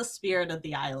 Scott's the spirit of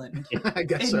the island I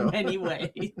guess in so. many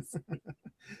ways.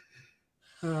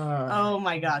 Oh, Oh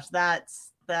my gosh,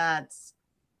 that's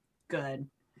good.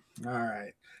 all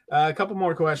right. A couple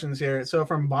more questions here. So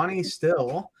from Bonnie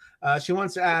Still, she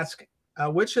wants to ask,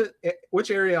 which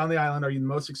area on the island are you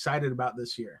most excited about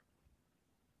this year?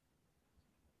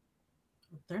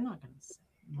 They're not going to say.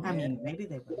 I mean, maybe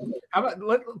they will. How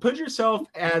about put yourself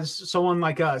as someone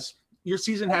like us. Your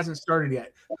season hasn't started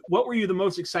yet. What were you the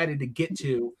most excited to get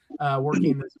to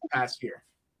working this past year?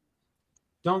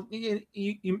 Don't you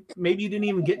maybe you didn't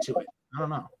even get to it. I don't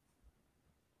know.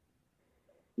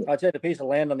 I'd say the piece of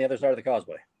land on the other side of the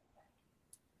causeway.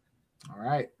 All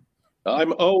right.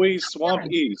 I'm always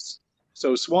Swamp East.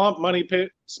 So Swamp, Money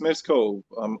Pit, Smith's Cove.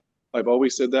 I've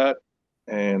always said that,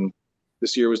 and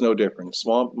this year was no different.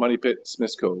 Swamp, Money Pit,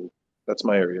 Smith's Cove. That's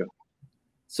my area.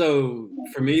 So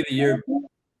for me, the year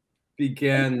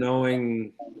began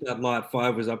knowing that Lot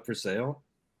 5 was up for sale.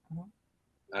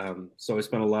 So I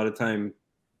spent a lot of time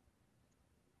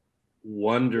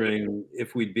wondering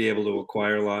if we'd be able to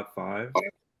acquire Lot 5.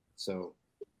 So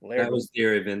that was the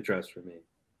area of interest for me.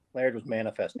 Laird was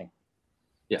manifesting.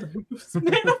 Yeah.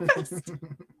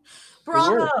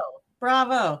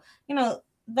 Bravo. You know,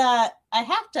 that I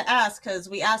have to ask, because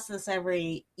we ask this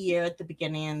every year at the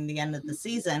beginning and the end of the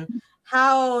season,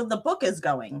 how the book is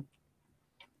going.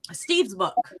 Steve's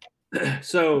book.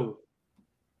 So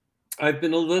I've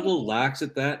been a little lax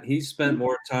at that. He spent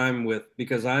more time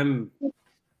because I'm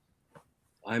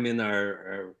in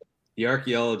the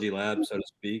archaeology lab, so to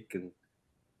speak, and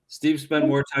Steve spent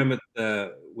more time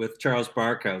with Charles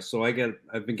Barkhouse. So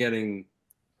I've been getting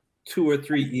 2 or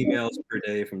 3 emails per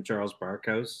day from Charles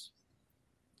Barkhouse,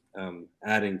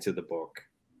 adding to the book.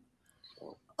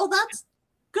 So, oh, that's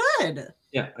good.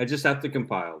 Yeah, I just have to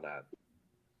compile that.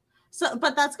 So,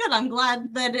 but that's good. I'm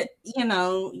glad that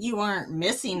you aren't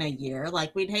missing a year.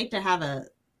 Like, we'd hate to have a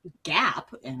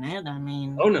gap in it. I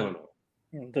mean, oh no.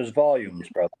 There's volumes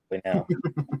probably now.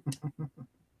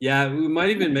 Yeah, we might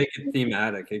even make it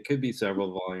thematic. It could be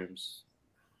several volumes.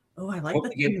 Oh, I like I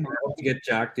hope to get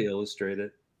Jack to illustrate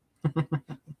it.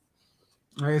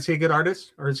 Is he a good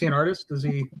artist, or is he an artist? Does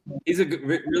he? He's a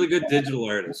really good digital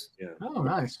artist. Yeah. Oh,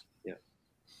 nice. Yeah.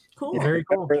 Cool. Very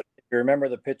cool. If you remember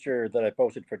the picture that I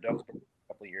posted for Doug's a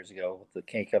couple of years ago with the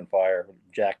cake on fire?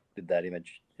 Jack did that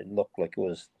image. It looked like it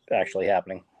was actually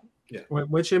happening. Yeah.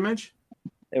 Which image?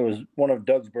 It was one of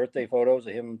Doug's birthday photos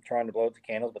of him trying to blow out the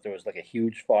candles, but there was like a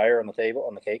huge fire on the table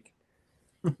on the cake.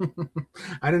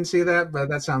 I didn't see that, but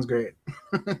that sounds great.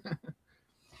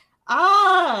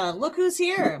 Look who's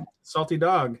here. Salty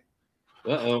Dog.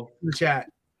 Uh-oh. In the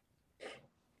chat.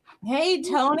 Hey,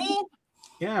 Tony.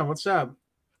 Yeah, what's up?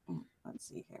 Let's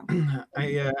see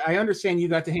here. I understand you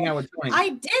got to hang out with Tony. I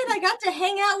did. I got to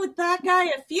hang out with that guy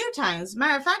a few times.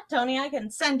 Matter of fact, Tony, I can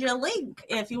send you a link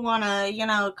if you want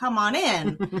to, come on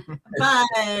in.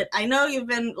 But I know you've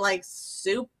been like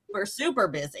super, super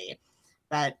busy.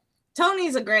 But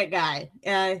Tony's a great guy.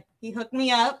 He hooked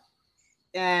me up,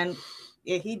 and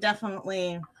he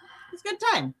definitely it's a good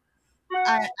time.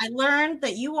 I learned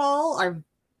that you all are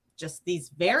just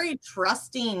these very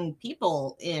trusting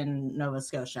people in Nova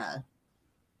Scotia.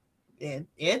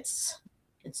 It's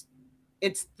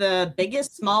the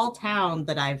biggest small town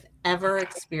that I've ever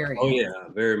experienced. Oh yeah,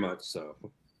 very much so.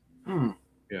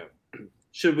 Yeah.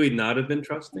 Should we not have been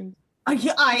trusting?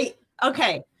 Okay.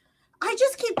 I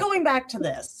just keep going back to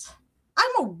this.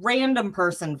 I'm a random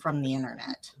person from the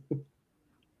internet.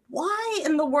 Why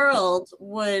in the world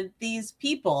would these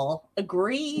people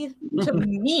agree to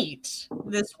meet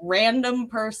this random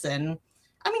person?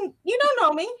 I mean, you don't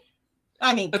know me.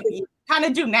 I mean, you kind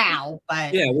of do now,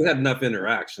 but yeah, we had enough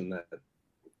interaction that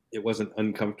it wasn't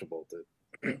uncomfortable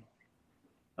to.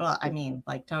 Well, I mean,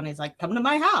 like Tony's like, come to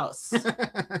my house.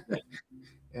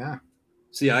 Yeah.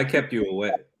 See, I kept you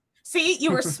away. See,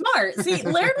 you were smart. See,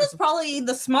 Laird was probably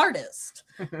the smartest.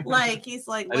 Like, he's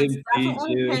like, let's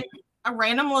definitely pick a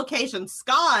random location.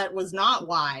 Scott was not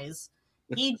wise.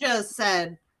 He just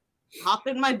said, hop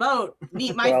in my boat,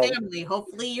 meet my family.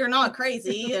 Hopefully you're not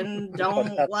crazy and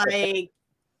don't like.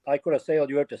 I could have sailed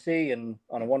you out to sea and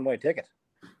on a one-way ticket.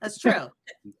 That's true.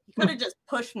 You could have just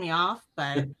pushed me off,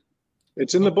 but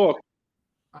it's in the book.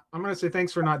 I'm gonna say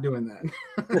thanks for not doing that.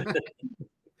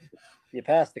 You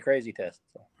passed the crazy test.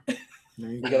 So.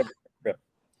 You got a trip.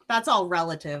 That's all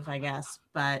relative, I guess.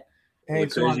 But hey,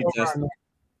 crazy test.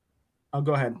 Oh,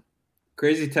 go ahead.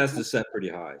 Crazy test is set pretty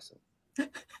high. So.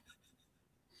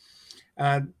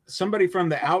 Somebody from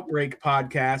the Outbreak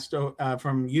podcast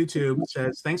from YouTube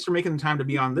says, "Thanks for making the time to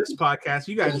be on this podcast.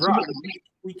 You guys rock.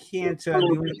 We can't do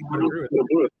anything but agree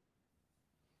with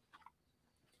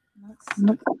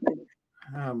it."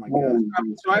 Oh my God!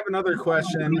 So I have another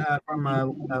question from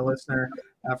a listener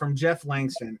from Jeff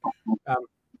Langston.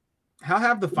 How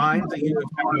have the finds that you have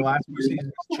found in the last few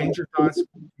seasons changed your thoughts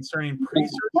concerning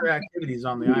pre-searcher activities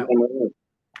on the island?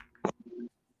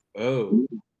 Oh.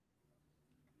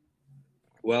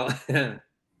 Well, I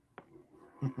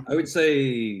would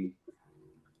say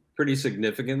pretty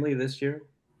significantly this year.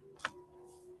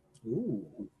 Ooh.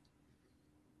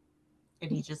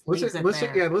 and he just leaves it listen,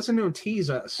 there. yeah, listen to him tease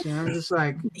us. You know, just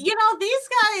like You know, these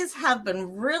guys have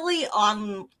been really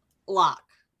on lock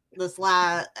this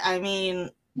last. I mean,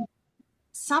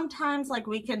 sometimes like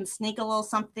we can sneak a little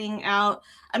something out.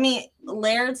 I mean,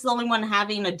 Laird's the only one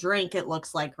having a drink, it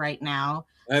looks like right now.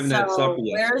 I haven't had supper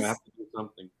yet, so I where's have to do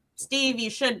something. Steve? You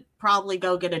should probably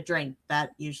go get a drink. That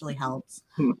usually helps.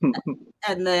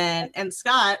 And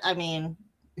Scott, I mean,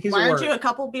 he's why at aren't work. you a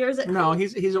couple beers at No, home?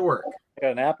 he's at work. I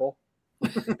got an apple.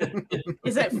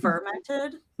 Is it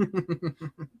fermented?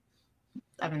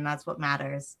 I mean, that's what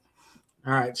matters.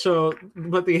 All right. So,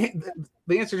 but the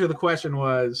answer to the question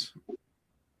was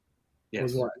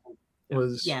Yes. what?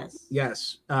 Was Yes.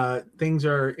 things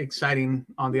are exciting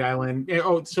on the island.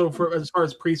 Oh, so for as far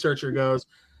as pre-searcher goes,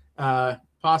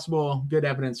 possible good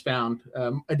evidence found,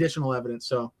 additional evidence.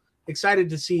 So excited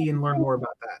to see and learn more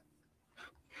about that.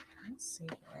 Let's see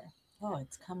here. Oh,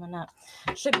 it's coming up.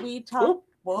 Should we talk? Oop.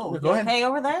 Whoa, Go you ahead. okay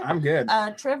over there? I'm good.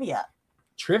 Trivia.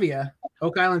 Trivia,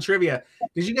 Oak Island trivia.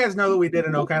 Did you guys know that we did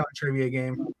an Oak Island trivia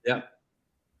game? Yeah.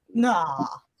 Nah,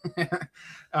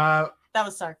 Uh, that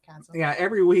was sarcasm. yeah,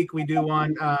 every week we do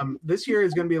one. This year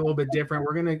is going to be a little bit different.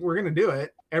 We're gonna do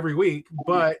it every week,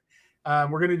 but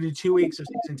we're gonna do 2 weeks of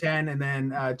season 10 and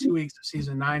then 2 weeks of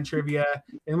season 9 trivia.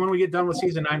 And when we get done with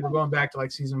season 9, we're going back to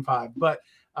like season 5. But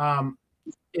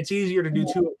it's easier to do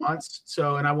 2 at once.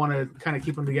 So, and I want to kind of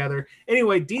keep them together.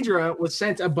 Anyway, Deidre was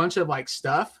sent a bunch of like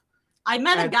stuff I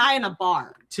met a guy in a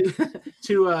bar.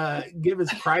 to give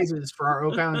us prizes for our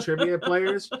Oak Island trivia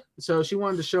players. So she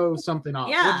wanted to show something off.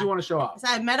 Yeah. What did you want to show off? So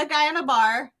I met a guy in a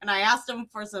bar and I asked him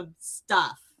for some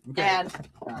stuff, Okay. and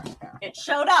All right, yeah. it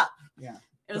showed up. Yeah.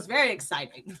 It was very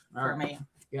exciting All for right. me.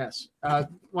 Yes. Why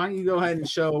don't you go ahead and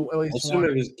show at I least assume it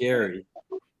one? was Gary.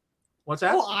 What's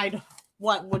that? Well,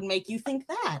 what would make you think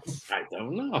that? I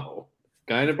don't know.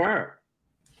 Guy in a bar.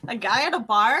 A guy at a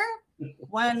bar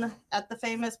when at the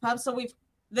famous pub. So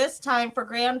this time for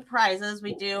grand prizes,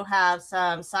 we do have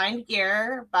some signed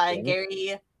gear by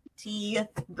Gary T.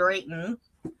 Drayton.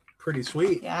 Pretty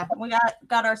sweet. Yeah, we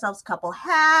got ourselves a couple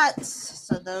hats.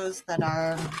 So those that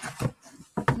are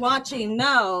watching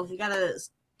know you gotta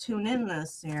tune in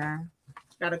this year.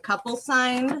 Got a couple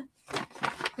signed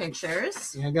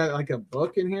pictures. Yeah, I got like a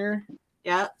book in here.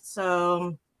 Yep.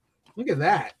 So Look at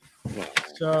that.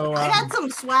 So I got some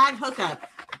swag hookup.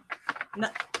 No,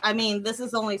 I mean, this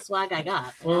is the only swag I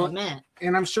got. Well, I'll admit.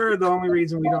 and I'm sure the only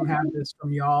reason we don't have this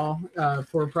from y'all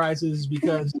for prizes is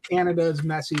because Canada's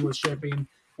messy with shipping,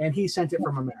 and he sent it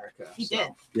from America. He so. did.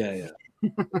 Yeah.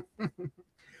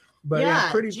 But yeah,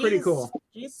 pretty cool.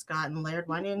 Geez, Scott and Laird,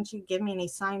 why didn't you give me any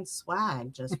signed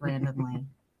swag just randomly?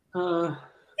 He's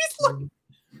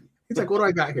like, what do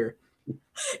I got here?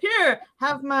 Here,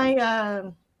 have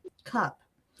my cup.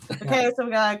 Okay, so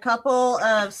we got a couple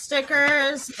of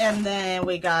stickers, and then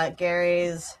we got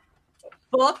Gary's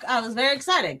book. I was very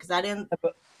excited because I didn't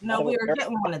know we were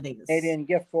getting one of these. Canadian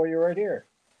gift for you right here.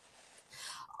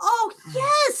 Oh,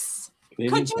 yes!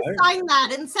 Could you sign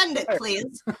that and send it,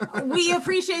 please? We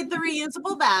appreciate the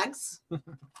reusable bags.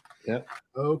 Yep.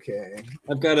 Okay.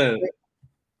 I've got a.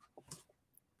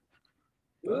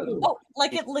 Oh,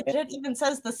 like it legit even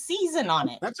says the season on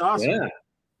it. That's awesome.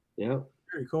 Yeah.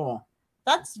 Very cool.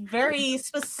 That's very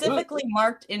specifically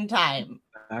marked in time.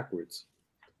 Backwards.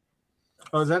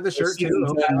 Oh, is that the shirt too?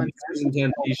 Season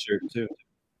 10 t-shirt too.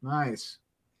 Nice.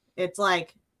 It's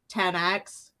like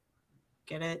 10x.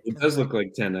 Get it? It does look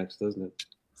like 10x, doesn't it?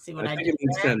 See what I think did it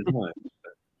means there? 10 times.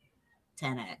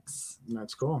 10x.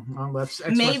 That's cool. Well, that's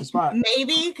X the spot.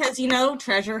 Maybe because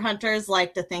treasure hunters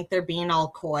like to think they're being all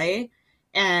coy,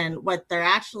 and what they're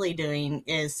actually doing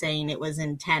is saying it was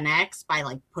in 10x by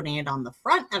like putting it on the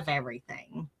front of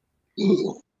everything,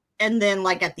 and then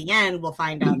like at the end we'll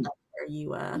find out that's where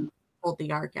you pulled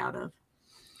the arc out of.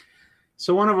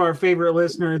 So one of our favorite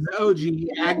listeners, OG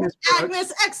Agnes. Brooks.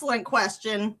 Agnes, excellent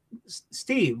question.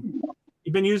 Steve,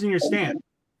 you've been using your stand.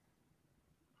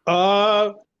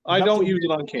 I don't use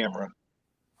it on camera,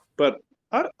 but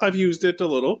I've used it a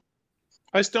little.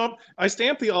 I stamp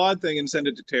the odd thing and send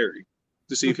it to Terry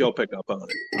to see if he'll pick up on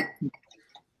it.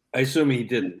 I assume he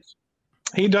didn't.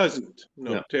 He doesn't.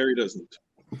 No, Yeah. Terry doesn't.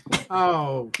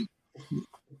 Oh,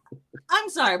 I'm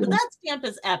sorry, but that stamp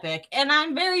is epic, and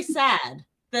I'm very sad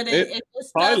that it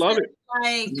just I love doesn't, it.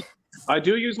 like I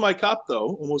do use my cup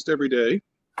though almost every day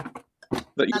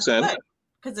that you send.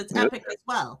 because it's Yep. epic as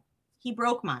well. He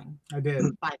broke mine, I did.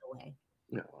 by the way.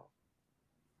 No.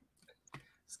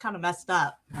 It's kind of messed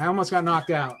up. I almost got knocked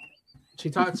out. She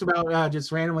talks about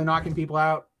just randomly knocking people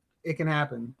out. It can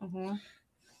happen. Mm-hmm.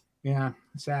 Yeah,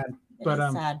 sad. It But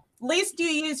is sad. At least you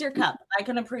use your cup. I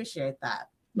can appreciate that.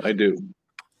 I do.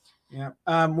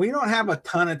 Yeah. We don't have a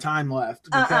ton of time left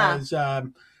because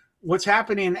what's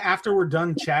happening after we're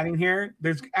done chatting here,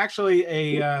 there's actually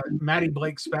a Maddie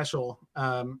Blake special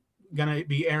going to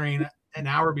be airing an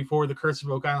hour before the Curse of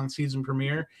Oak Island season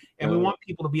premiere. And we want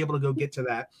people to be able to go get to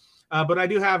that. But I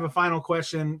do have a final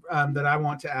question that I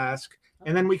want to ask.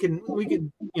 And then we can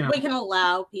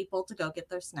allow people to go get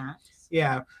their snacks.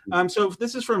 Yeah. So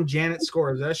this is from Janet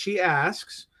Scorza. She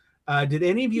asks, did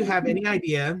any of you have any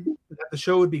idea that the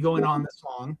show would be going on this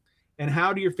long? And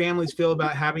how do your families feel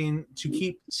about having to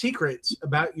keep secrets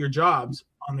about your jobs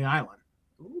on the island?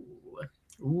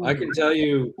 Ooh. I can tell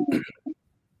you,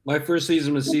 my first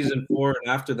season was season 4.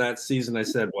 And after that season, I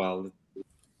said, well,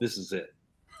 this is it.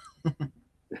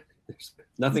 There's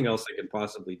nothing else I could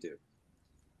possibly do.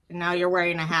 And now you're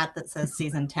wearing a hat that says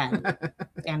season 10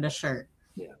 and a shirt.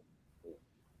 Yeah.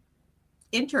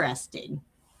 Interesting.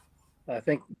 I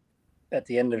think at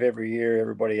the end of every year,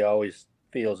 everybody always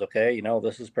feels, okay,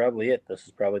 this is probably it. This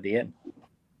is probably the end.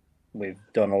 We've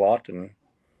done a lot, and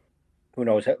who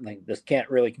knows, this can't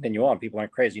really continue on. People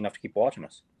aren't crazy enough to keep watching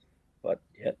us. But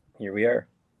yet, here we are.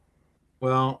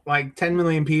 Well, like 10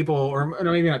 million people, or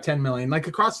no, maybe not 10 million, like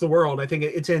across the world, I think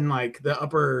it's in like the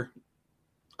upper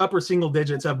single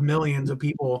digits of millions of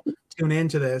people tune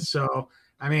into this. So,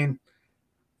 I mean,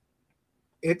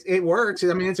 it works.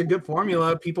 I mean, it's a good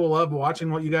formula. People love watching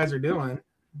what you guys are doing.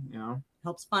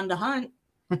 Helps fun to hunt.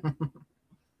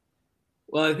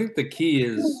 Well, I think the key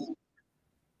is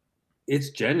it's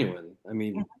genuine. I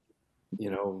mean,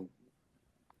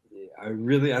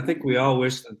 I think we all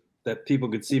wish that people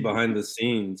could see behind the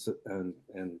scenes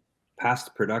and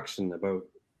past production about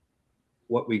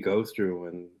what we go through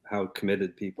and how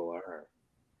committed people are.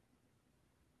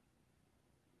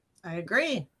 I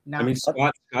agree. No. I mean,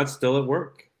 Scott's still at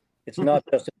work. It's not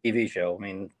just a TV show. I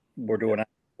mean, we're doing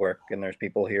work, and there's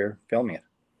people here filming it.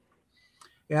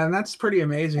 Yeah, and that's pretty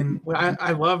amazing.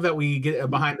 I love that we get a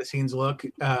behind the scenes look.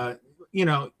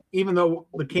 Even though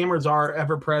the cameras are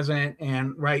ever present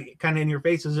and kind of in your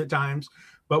faces at times,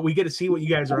 but we get to see what you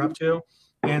guys are up to.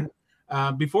 And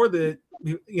before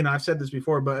I've said this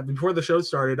before, but before the show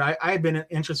started, I had been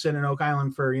interested in Oak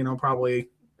Island for, probably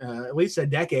at least a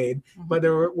decade, but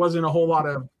there wasn't a whole lot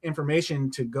of information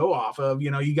to go off of.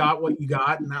 You got what you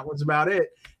got, and that was about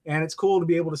it. And it's cool to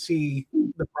be able to see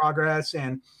the progress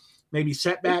and maybe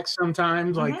setbacks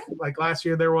sometimes. Like last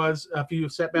year, there was a few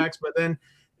setbacks, but then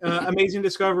amazing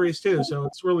discoveries too. So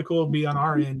it's really cool to be on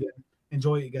our end and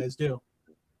enjoy what you guys do.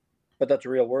 But that's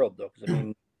real world, though, because I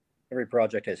mean, every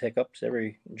project has hiccups.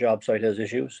 Every job site has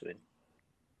issues. It's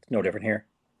no different here.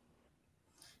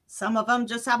 Some of them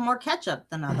just have more ketchup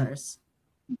than others.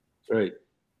 That's right.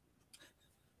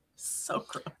 So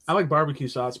gross. I like barbecue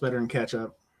sauce better than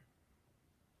ketchup.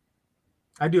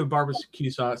 I do a barbecue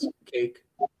sauce cake.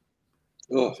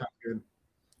 Oh, sounds good.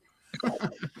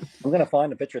 I'm going to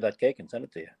find a picture of that cake and send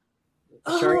it to you.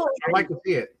 Sure, I'd like to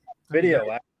see it. Video.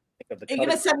 Are you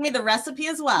going to send me the recipe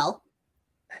as well?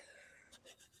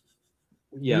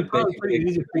 Yeah, it's probably pretty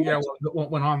easy to figure out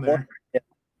what went on there. Yeah.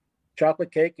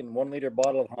 Chocolate cake and 1 liter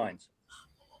bottle of Heinz.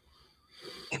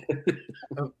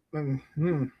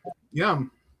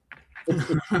 Yum.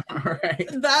 All right.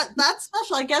 That's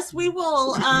special. I guess we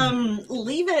will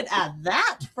leave it at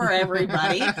that for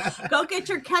everybody. Go get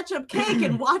your ketchup cake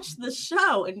and watch the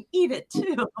show and eat it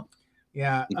too.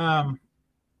 Yeah.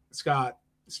 Scott,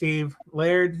 Steve,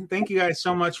 Laird, thank you guys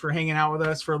so much for hanging out with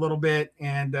us for a little bit.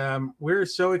 And we're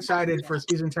so excited for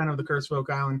season 10 of the Curse of Oak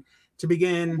Island to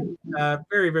begin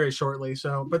very, very shortly.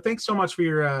 So, but thanks so much for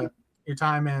your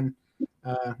time and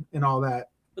all that.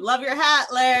 We love your hat,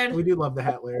 Laird. We do love the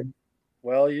hat, Laird.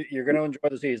 Well, you're going to enjoy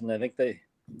the season. I think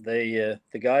the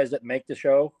guys that make the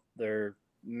show, they're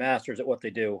masters at what they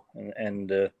do,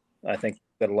 and I think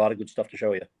got a lot of good stuff to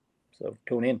show you. So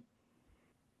tune in.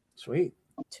 Sweet.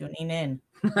 Tuning in.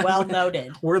 Well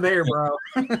noted. We're there, bro.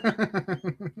 All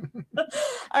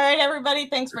right, everybody.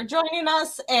 Thanks for joining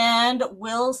us, and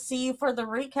we'll see you for the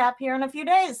recap here in a few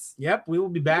days. Yep, we will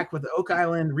be back with the Oak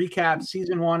Island recap,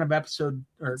 season 1 of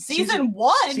season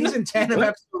 1, season 10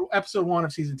 of episode 1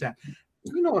 of season 10.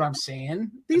 You know what I'm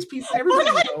saying? These people,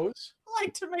 everybody knows. I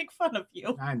like to make fun of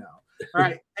you. I know. All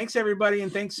right, thanks everybody,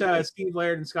 and thanks Steve,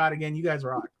 Laird, and Scott again. You guys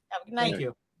rock. Have a good night. Thank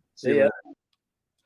you. See ya.